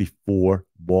before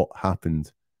what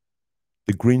happened.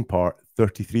 The green part,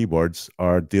 33 words,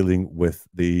 are dealing with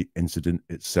the incident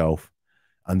itself.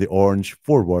 And the orange,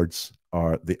 4 words,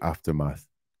 are the aftermath.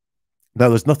 Now,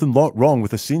 there's nothing wrong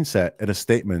with a scene set in a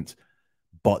statement,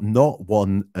 but not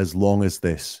one as long as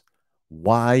this.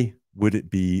 Why would it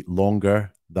be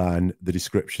longer than the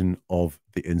description of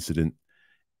the incident?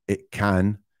 It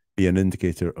can be an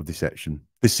indicator of deception.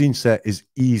 The scene set is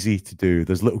easy to do.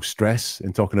 There's little stress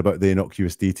in talking about the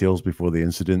innocuous details before the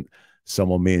incident.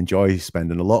 Someone may enjoy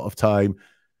spending a lot of time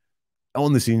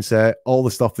on the scene set, all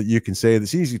the stuff that you can say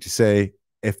that's easy to say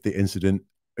if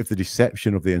the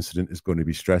deception of the incident is going to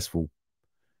be stressful.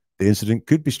 The incident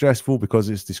could be stressful because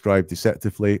it's described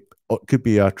deceptively. It could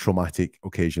be a traumatic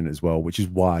occasion as well, which is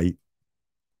why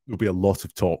there'll be a lot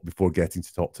of talk before getting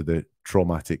to talk to the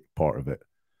traumatic part of it.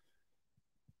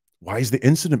 Why is the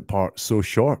incident part so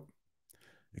short?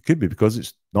 It could be because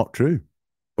it's not true.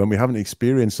 When we haven't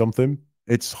experienced something,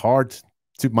 it's hard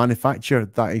to manufacture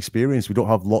that experience. We don't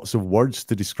have lots of words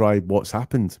to describe what's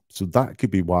happened. So that could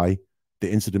be why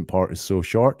the incident part is so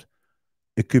short.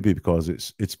 It could be because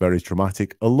it's very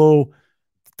traumatic, although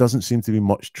there doesn't seem to be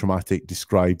much traumatic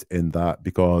described in that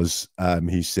because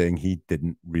he's saying he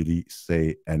didn't really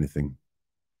say anything.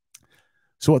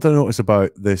 So what I notice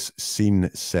about this scene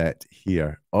set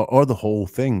here, or the whole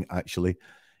thing actually,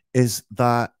 is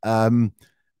that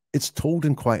it's told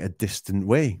in quite a distant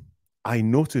way. I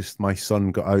noticed my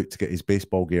son got out to get his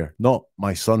baseball gear, not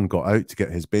my son got out to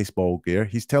get his baseball gear.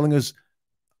 He's telling us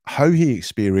how he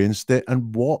experienced it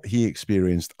and what he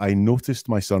experienced. I noticed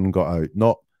my son got out,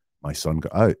 not my son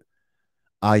got out.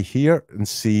 I hear and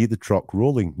see the truck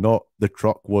rolling, not the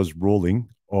truck was rolling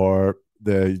or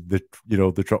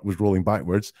the truck was rolling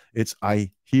backwards. It's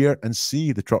I hear and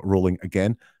see the truck rolling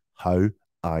again, how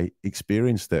I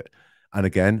experienced it. And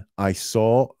again, I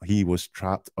saw he was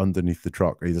trapped underneath the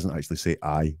truck. He doesn't actually say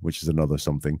I, which is another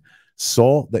something.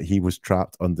 Saw that he was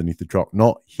trapped underneath the truck.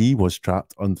 Not he was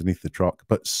trapped underneath the truck,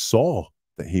 but saw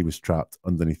that he was trapped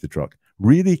underneath the truck.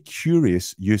 Really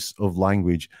curious use of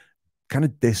language, kind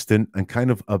of distant and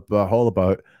kind of all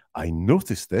about, I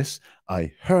noticed this,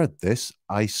 I heard this,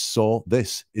 I saw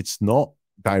this. It's not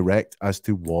direct as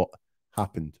to what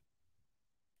happened.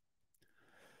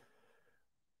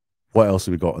 What else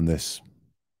have we got on this?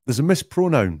 There's a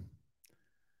mispronoun.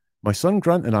 My son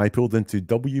Grant and I pulled into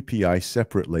WPI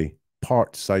separately,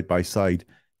 parked side by side.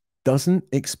 Doesn't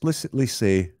explicitly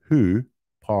say who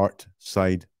parked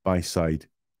side by side.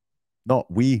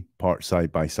 Not we part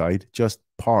side by side, just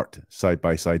part side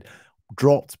by side.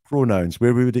 Dropped pronouns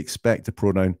where we would expect a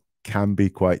pronoun can be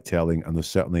quite telling, and there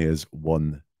certainly is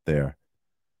one there.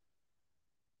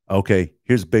 Okay,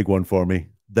 here's a big one for me.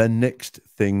 The next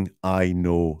thing I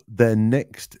know. The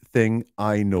next thing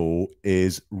I know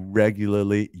is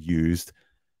regularly used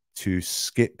to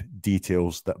skip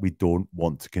details that we don't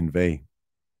want to convey.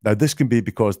 Now, this can be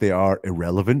because they are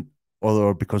irrelevant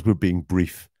or because we're being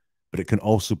brief, but it can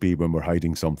also be when we're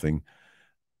hiding something.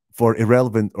 For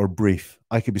irrelevant or brief,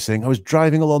 I could be saying, I was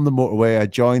driving along the motorway, I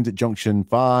joined at junction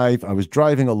 5, I was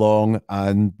driving along,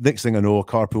 and next thing I know, a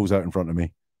car pulls out in front of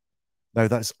me. Now,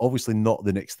 that's obviously not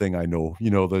the next thing I know.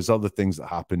 You know, there's other things that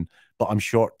happen, but I'm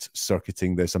short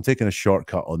circuiting this. I'm taking a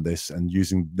shortcut on this and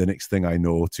using the next thing I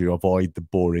know to avoid the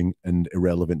boring and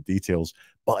irrelevant details.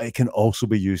 But it can also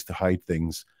be used to hide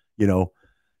things. You know,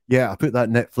 yeah, I put that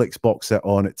Netflix box set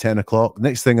on at 10 o'clock.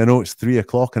 Next thing I know, it's 3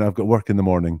 o'clock and I've got work in the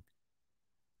morning.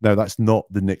 Now, that's not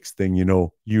the next thing you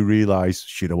know. You realize,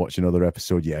 should I watch another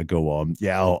episode? Yeah, go on.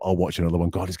 Yeah, I'll watch another one.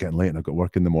 God, it's getting late and I've got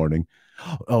work in the morning.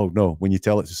 Oh, no. When you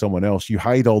tell it to someone else, you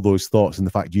hide all those thoughts and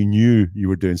the fact you knew you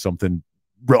were doing something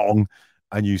wrong.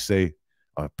 And you say,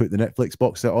 I put the Netflix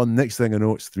box set on. Next thing I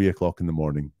know, it's 3 o'clock in the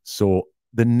morning. So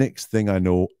the next thing I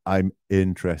know, I'm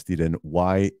interested in.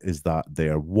 Why is that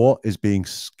there? What is being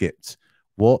skipped?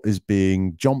 What is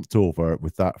being jumped over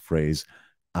with that phrase?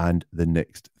 And the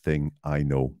next thing I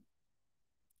know.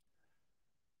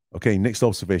 Okay, next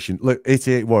observation. Look,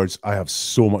 88 words. I have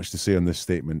so much to say on this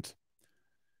statement.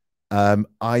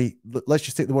 Let's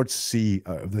just take the word see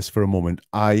out of this for a moment.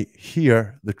 I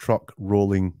hear the truck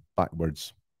rolling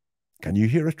backwards. Can you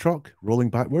hear a truck rolling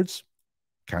backwards?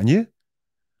 Can you?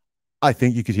 I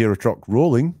think you could hear a truck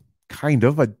rolling. Kind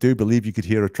of. I do believe you could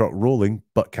hear a truck rolling,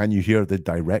 but can you hear the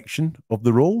direction of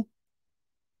the roll?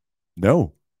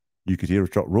 No. You could hear a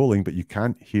truck rolling, but you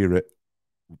can't hear it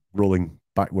rolling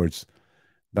backwards.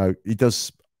 Now, he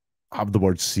does have the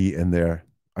word see in there.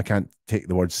 I can't take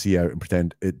the word see out and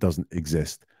pretend it doesn't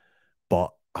exist.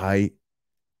 But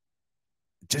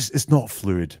it's not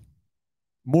fluid.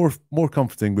 More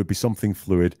comforting would be something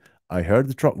fluid. I heard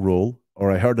the truck roll,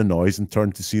 or I heard a noise and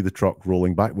turned to see the truck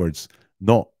rolling backwards.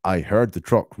 Not I heard the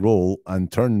truck roll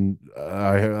and turned.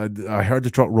 I heard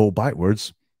the truck roll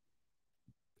backwards.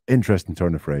 Interesting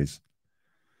turn of phrase.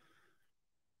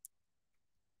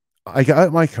 I get out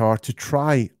of my car to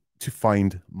try to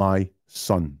find my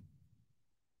son.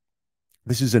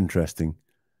 This is interesting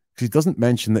because he doesn't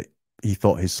mention that he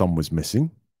thought his son was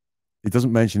missing. He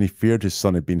doesn't mention he feared his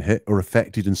son had been hit or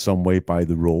affected in some way by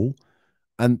the roll.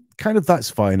 And kind of that's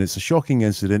fine. It's a shocking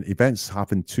incident. Events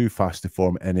happen too fast to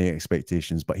form any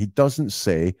expectations. But he doesn't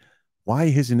say why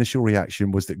his initial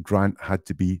reaction was that Grant had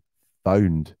to be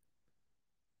found.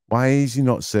 Why is he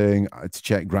not saying to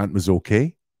check Grant was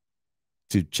okay?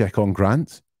 To check on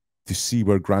Grant? To see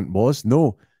where Grant was?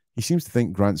 No, he seems to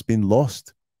think Grant's been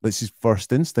lost. That's his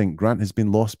first instinct. Grant has been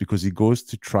lost because he goes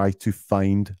to try to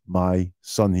find my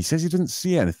son. He says he doesn't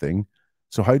see anything.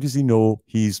 So how does he know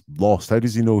he's lost? How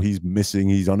does he know he's missing?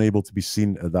 He's unable to be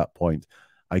seen at that point.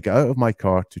 I get out of my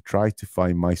car to try to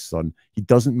find my son. He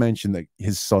doesn't mention that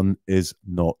his son is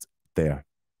not there.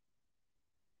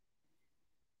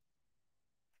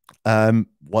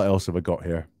 What else have I got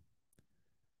here?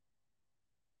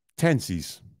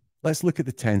 Tenses. Let's look at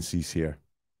the tenses here.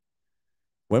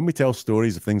 When we tell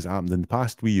stories of things that happened in the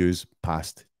past, we use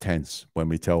past tense. When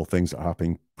we tell things that are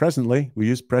happening presently, we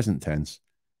use present tense.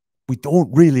 We don't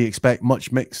really expect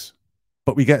much mix,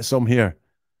 but we get some here.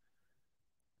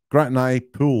 Grant and I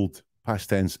pulled past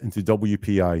tense into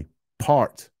WPI,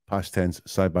 part past tense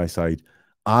side by side.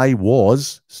 I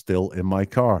was still in my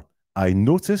car. I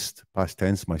noticed past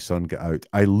tense my son get out.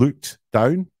 I looked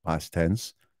down past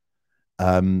tense.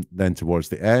 Then towards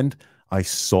the end, I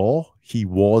saw he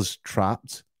was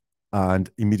trapped and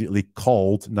immediately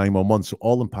called 911. So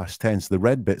all in past tense. The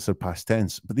red bits are past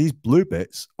tense, but these blue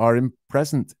bits are in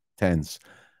present tense.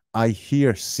 I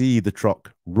see the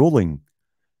truck rolling.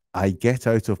 I get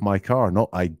out of my car. Not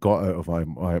I got out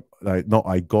of not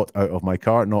I got out of my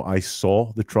car. Not I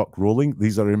saw the truck rolling.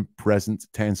 These are in present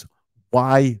tense.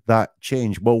 Why that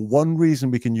change? Well, one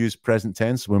reason we can use present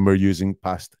tense when we're using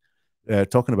past,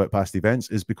 talking about past events,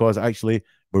 is because actually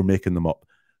we're making them up.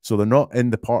 So they're not in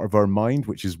the part of our mind,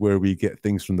 which is where we get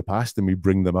things from the past and we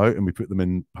bring them out and we put them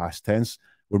in past tense.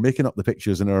 We're making up the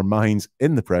pictures in our minds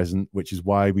in the present, which is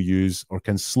why we use or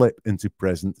can slip into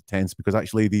present tense, because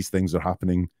actually these things are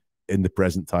happening in the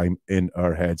present time in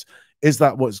our heads. Is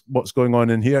that what's going on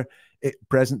in here?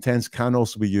 Present tense can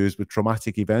also be used with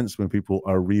traumatic events when people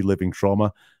are reliving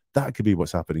trauma. That could be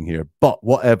what's happening here. But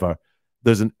whatever,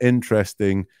 there's an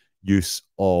interesting use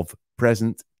of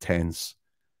present tense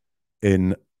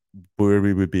in where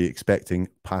we would be expecting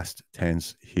past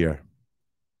tense here.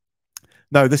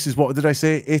 Now, this is, what did I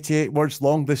say? 88 words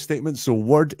long, this statement. So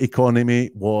word economy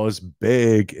was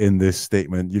big in this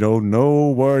statement. You know,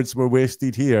 no words were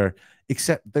wasted here,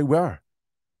 except they were.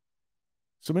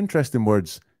 Some interesting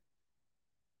words.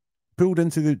 Pulled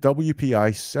into the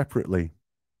WPI separately.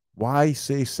 Why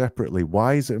say separately?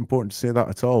 Why is it important to say that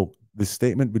at all? The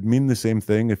statement would mean the same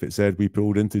thing if it said we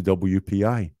pulled into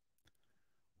WPI.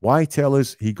 Why tell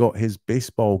us he got his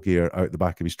baseball gear out the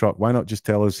back of his truck? Why not just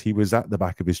tell us he was at the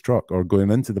back of his truck or going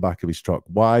into the back of his truck?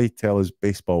 Why tell us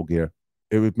baseball gear?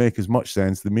 It would make as much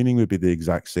sense. The meaning would be the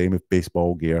exact same if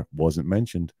baseball gear wasn't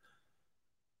mentioned.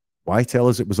 Why tell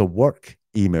us it was a work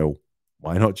email?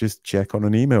 Why not just check on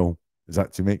an email? Is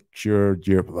that to make sure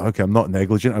you're, okay, I'm not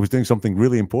negligent. I was doing something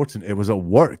really important. It was a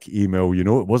work email, you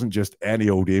know. It wasn't just any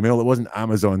old email. It wasn't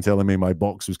Amazon telling me my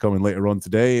box was coming later on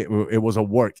today. It was a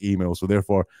work email. So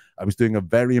therefore, I was doing a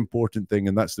very important thing,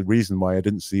 and that's the reason why I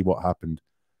didn't see what happened.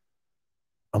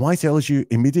 And why tell us you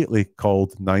immediately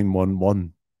called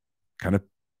 911? Kind of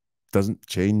doesn't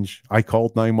change. I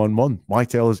called 911. Why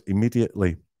tell us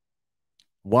immediately?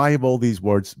 Why have all these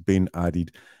words been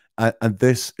added? And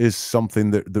this is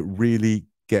something that really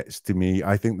gets to me.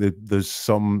 I think that there's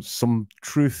some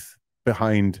truth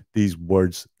behind these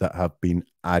words that have been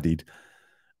added.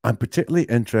 I'm particularly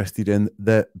interested in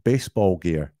the baseball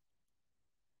gear.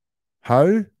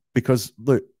 How? Because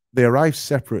look, they arrive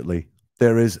separately.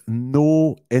 There is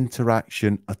no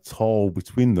interaction at all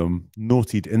between them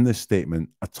noted in this statement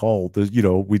at all. There's, you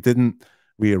know,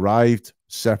 we arrived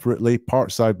separately,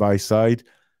 parked side by side.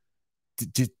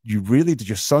 Did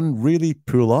your son really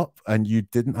pull up and you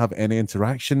didn't have any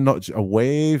interaction, not a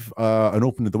wave, an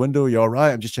open of the window, you're all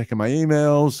right, I'm just checking my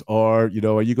emails, or, you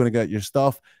know, are you going to get your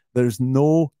stuff? There's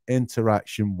no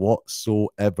interaction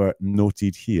whatsoever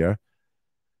noted here.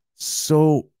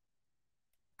 So,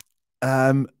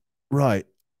 right,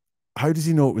 how does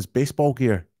he know it was baseball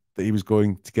gear that he was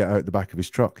going to get out the back of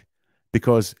his truck?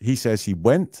 Because he says he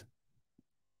went,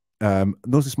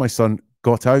 notice my son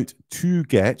got out to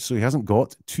get, so he hasn't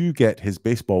got to get his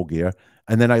baseball gear,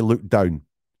 and then I looked down.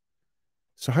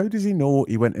 So how does he know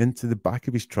he went into the back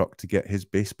of his truck to get his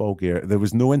baseball gear? There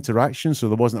was no interaction, so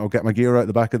there wasn't, I'll get my gear out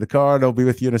the back of the car and I'll be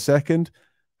with you in a second.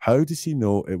 How does he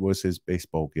know it was his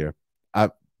baseball gear?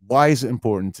 Why is it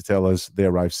important to tell us they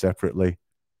arrived separately?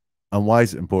 And why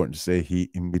is it important to say he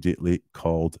immediately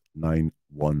called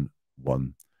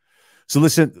 911? So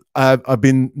listen, I've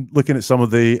been looking at some of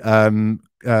the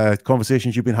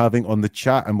conversations you've been having on the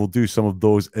chat, and we'll do some of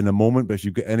those in a moment. But if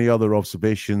you've got any other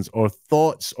observations or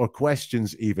thoughts or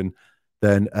questions even,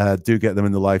 then do get them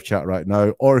in the live chat right now.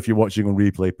 Or if you're watching on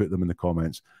replay, put them in the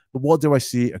comments. But what do I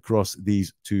see across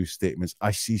these two statements?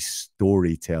 I see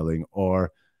storytelling,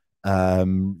 or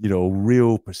you know,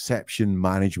 real perception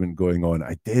management going on.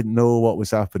 I didn't know what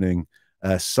was happening.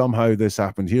 Somehow this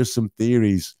happened. Here's some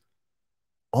theories.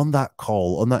 On that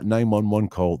call, on that 911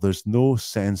 call, there's no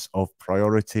sense of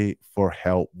priority for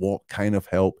help. What kind of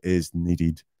help is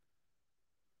needed?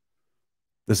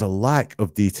 There's a lack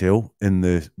of detail in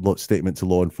the statement to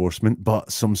law enforcement,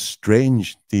 but some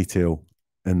strange detail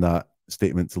in that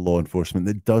statement to law enforcement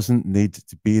that doesn't need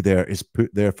to be there, is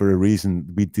put there for a reason.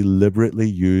 We deliberately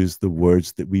use the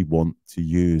words that we want to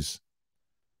use.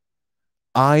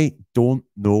 I don't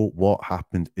know what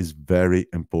happened is very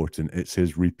important. It's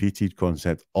his repeated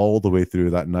concept all the way through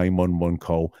that 911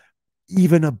 call,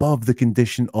 even above the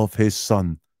condition of his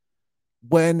son.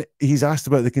 When he's asked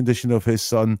about the condition of his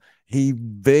son, he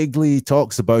vaguely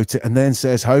talks about it and then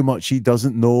says how much he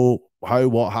doesn't know how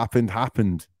what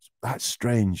happened. That's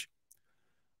strange.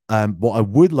 What I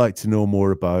would like to know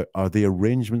more about are the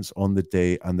arrangements on the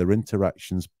day and their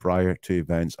interactions prior to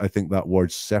events. I think that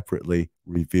word separately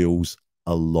reveals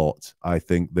a lot. I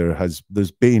think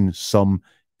there's been some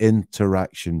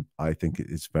interaction. I think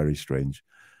it's very strange.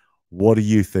 What do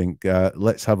you think?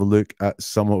 Let's have a look at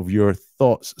some of your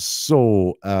thoughts.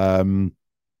 So,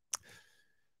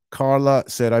 Carla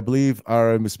said, I believe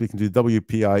Aaron was speaking to the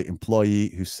WPI employee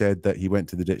who said that he went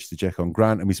to the ditch to check on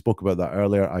Grant. And we spoke about that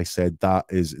earlier. I said that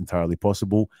is entirely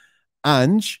possible.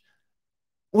 Ange,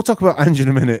 we'll talk about Ange in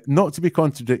a minute. Not to be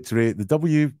contradictory, the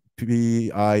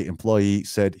WPI employee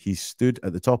said he stood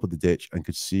at the top of the ditch and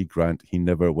could see Grant. He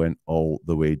never went all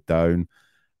the way down.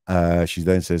 She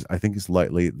then says, I think it's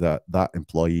likely that that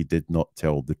employee did not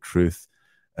tell the truth.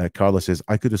 Carla says,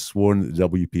 I could have sworn that the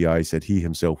WPI said he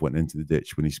himself went into the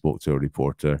ditch when he spoke to a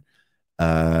reporter.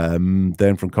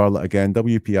 Then from Carla again,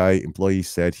 WPI employee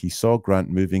said he saw Grant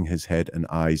moving his head and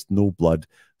eyes, no blood.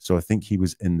 So I think he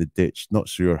was in the ditch. Not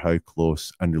sure how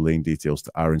close, and relaying details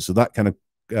to Aaron. So that kind of,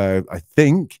 I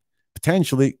think,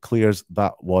 potentially clears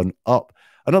that one up.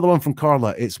 Another one from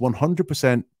Carla. It's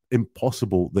 100%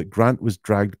 impossible that Grant was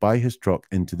dragged by his truck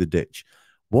into the ditch.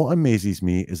 What amazes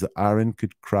me is that Aaron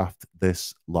could craft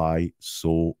this lie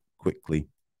so quickly.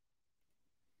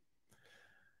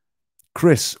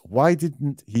 Chris, why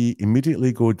didn't he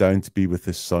immediately go down to be with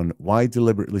his son? Why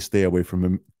deliberately stay away from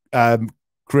him?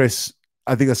 Chris,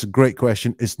 I think that's a great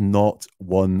question. It's not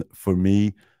one for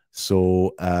me.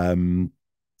 So I'm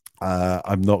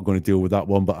not going to deal with that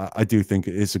one, but I do think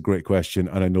it is a great question.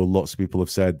 And I know lots of people have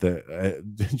said that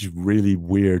it's really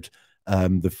weird.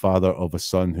 The father of a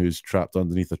son who's trapped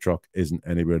underneath a truck isn't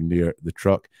anywhere near the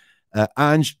truck.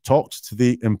 Ange talked to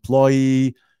the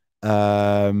employee.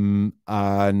 And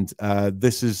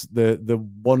this is the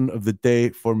one of the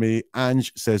day for me.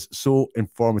 Ange says, so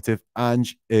informative.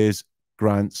 Ange is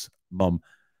Grant's mum.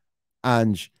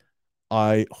 Ange,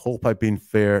 I hope I've been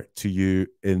fair to you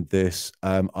in this.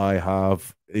 I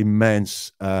have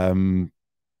immense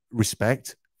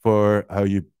respect for how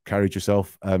you carried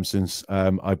yourself since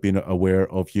I've been aware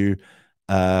of you.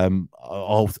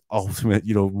 Ultimate,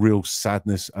 real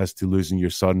sadness as to losing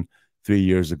your son 3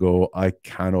 years ago. I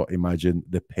cannot imagine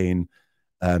the pain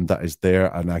that is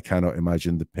there, and I cannot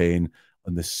imagine the pain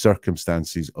and the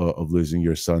circumstances of losing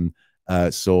your son.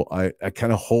 So I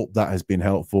kind of hope that has been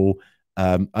helpful.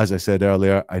 As I said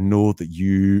earlier, I know that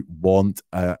you want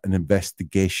an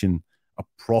investigation, a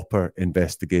proper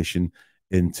investigation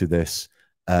into this.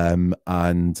 I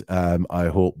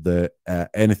hope that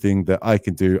anything that I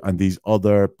can do and these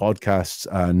other podcasts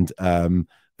and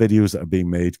videos that are being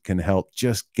made can help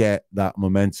just get that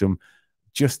momentum,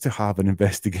 just to have an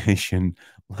investigation.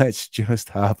 Let's just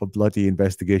have a bloody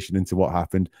investigation into what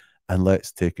happened, and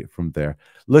let's take it from there.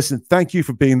 Listen, thank you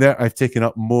for being there. I've taken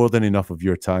up more than enough of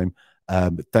your time.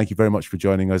 But thank you very much for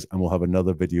joining us, and we'll have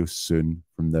another video soon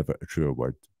from Never a Truer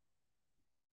Word.